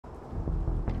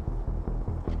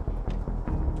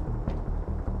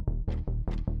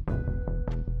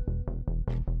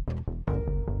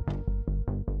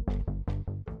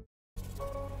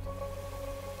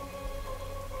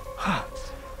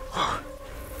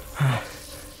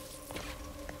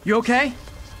You okay?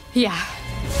 Yeah.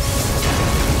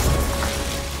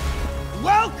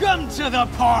 Welcome to the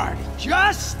party!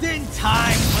 Just in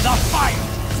time for the fight!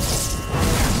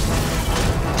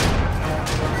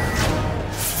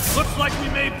 Looks like we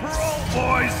made parole,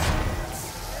 boys!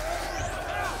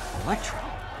 Electro?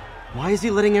 Why is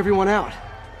he letting everyone out?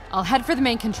 I'll head for the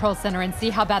main control center and see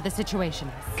how bad the situation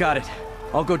is. Got it.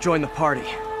 I'll go join the party.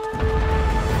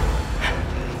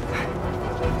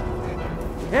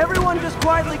 Everyone just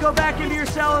quietly go back into your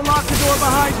cell and lock the door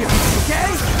behind you,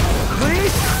 okay?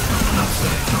 Please?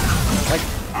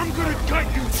 I'm gonna cut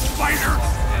you, spider!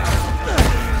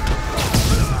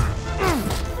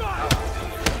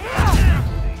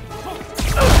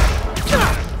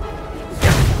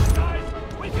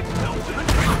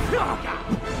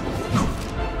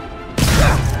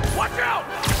 Watch out!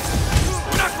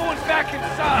 We're not going back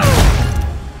inside!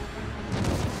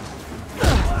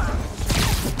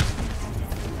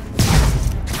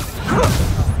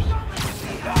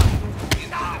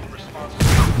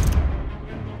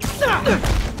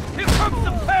 Here comes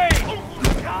the pain!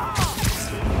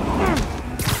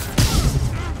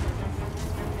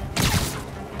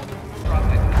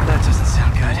 That doesn't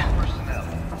sound good.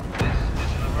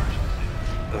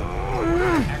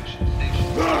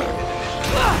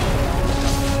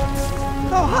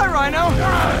 Oh, hi, Rhino!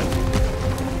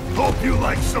 Hope you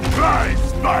like surprise,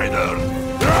 Spider!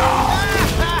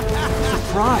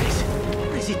 Surprise?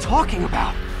 What is he talking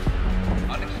about?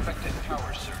 Unexpected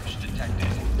power surge detected.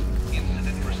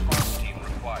 Incident response team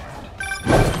required.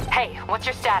 Hey, what's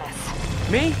your status?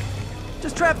 Me?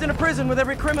 Just trapped in a prison with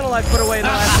every criminal I've put away in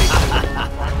the last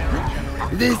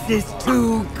week. This is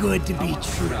too good to be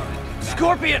true.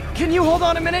 Scorpion, can you hold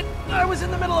on a minute? I was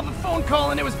in the middle of a phone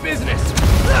call and it was business.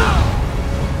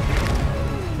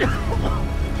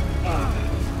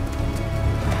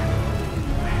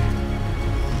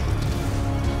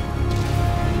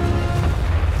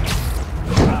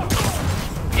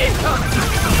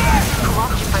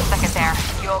 Lost you for a second there.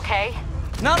 You okay?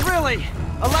 Not really.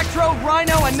 Electro,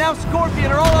 Rhino, and now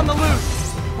Scorpion are all on the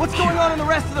loose. What's going on in the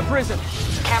rest of the prison?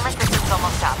 Camera system's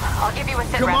almost up. I'll give you a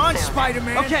sit Come rep on, soon.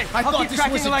 Spider-Man! Okay, I I'll thought keep this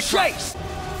tracking was a Electro. chase!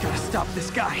 Gotta stop this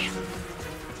guy. You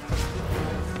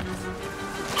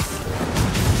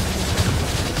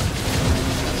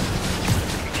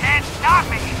can't stop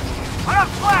me! But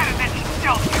I'm glad that you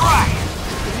still try!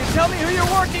 If you tell me who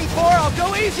you're working for, I'll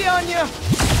go easy on you.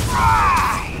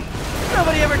 Try!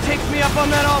 Nobody ever takes me up on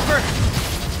that offer.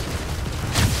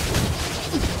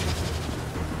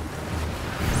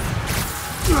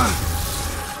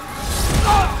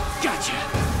 Gotcha!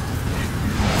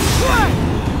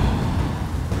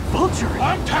 Vulture!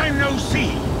 Long time no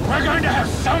see! We're going to have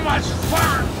so much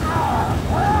fun!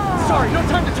 Sorry, no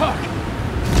time to talk.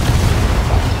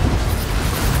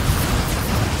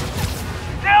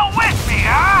 Still with me,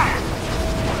 huh?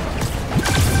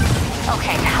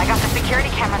 Okay, I got the security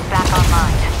cameras back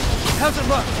online. How's it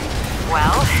look?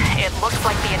 Well, it looks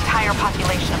like the entire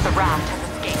population of the raft has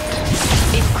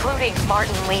escaped, including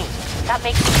Martin Lee. That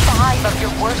makes 5 of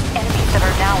your worst enemies that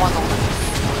are now on the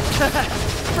loose.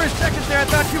 For a second there, I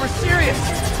thought you were serious.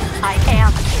 I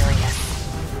am serious.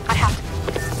 I have to...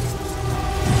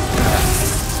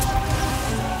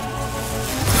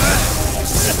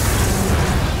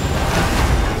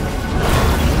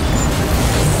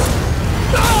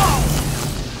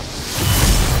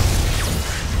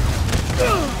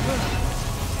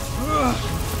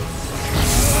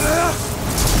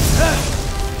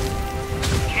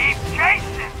 Keep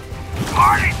chasing!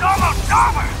 Party's almost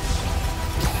over!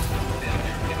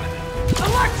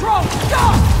 Electro,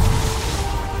 stop!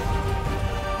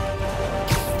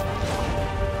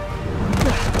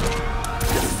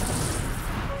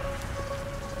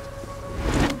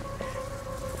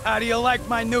 How do you like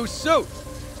my new suit?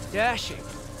 Dashing.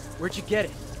 Where'd you get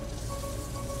it?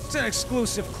 It's an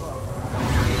exclusive club.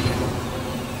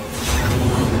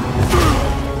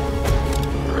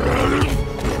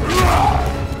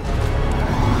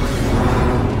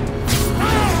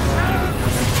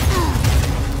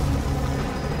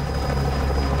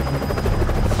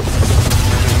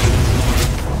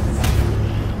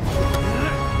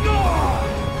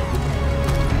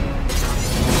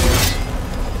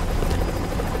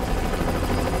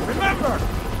 Remember,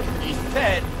 he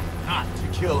said not to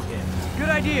kill him. Good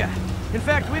idea. In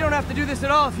fact, we don't have to do this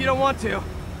at all if you don't want to.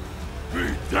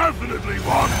 He definitely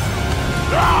wants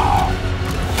to. Ah!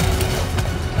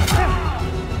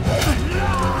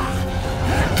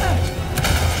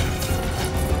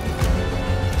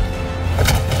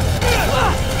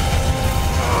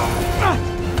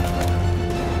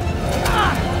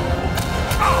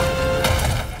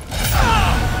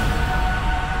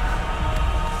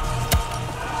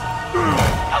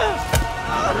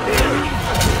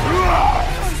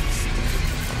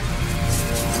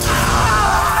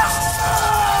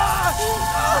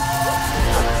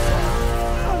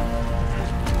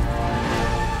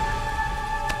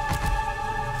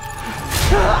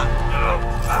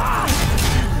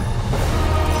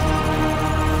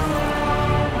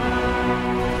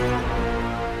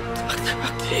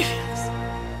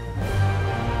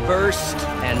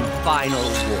 And final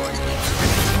warning.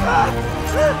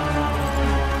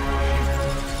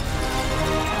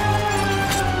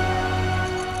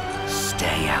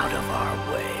 Stay out of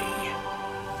our way.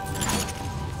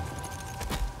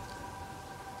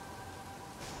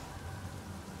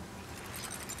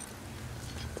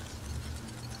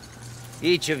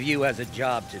 Each of you has a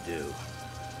job to do.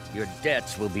 Your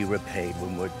debts will be repaid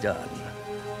when we're done.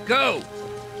 Go!